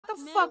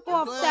the fuck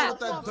off that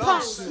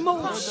punk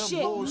smooth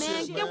shit,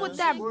 man. Get with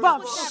that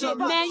rough shit,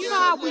 man. You know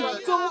how we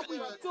do.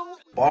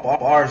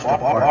 Bars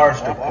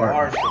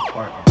department.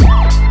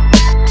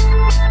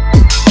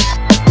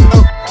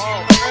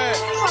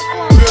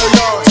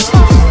 Billionz,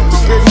 the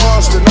big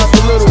monster, not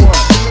the little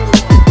one.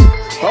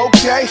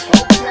 Okay.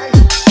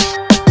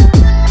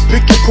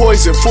 Pick your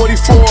poison,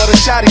 44 of the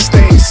shotty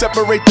stains.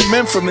 Separate the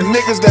men from the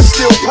niggas that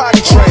still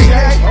potty train.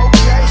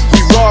 We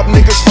rob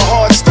niggas for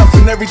hard stuff,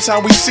 and every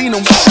time we seen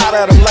them, we shot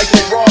at them like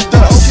they robbed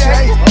us.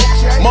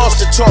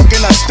 Monster talking,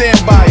 I stand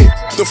by it.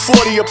 The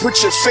 40'll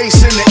put your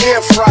face in the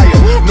air fryer.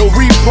 No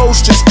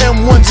repost, just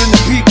M1s in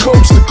the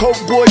P-coats. The coke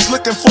boys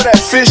looking for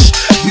that fish.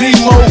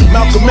 Nemo,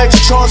 Malcolm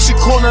X, Chauncey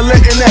Corner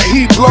letting that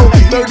heat blow.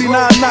 39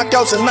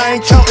 knockouts and I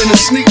ain't counting the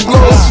sneak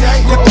blows.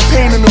 Put the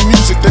pain in the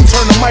music, then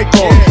turn the mic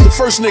on. The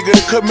first nigga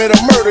to commit a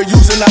murder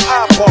using the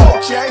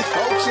iPod.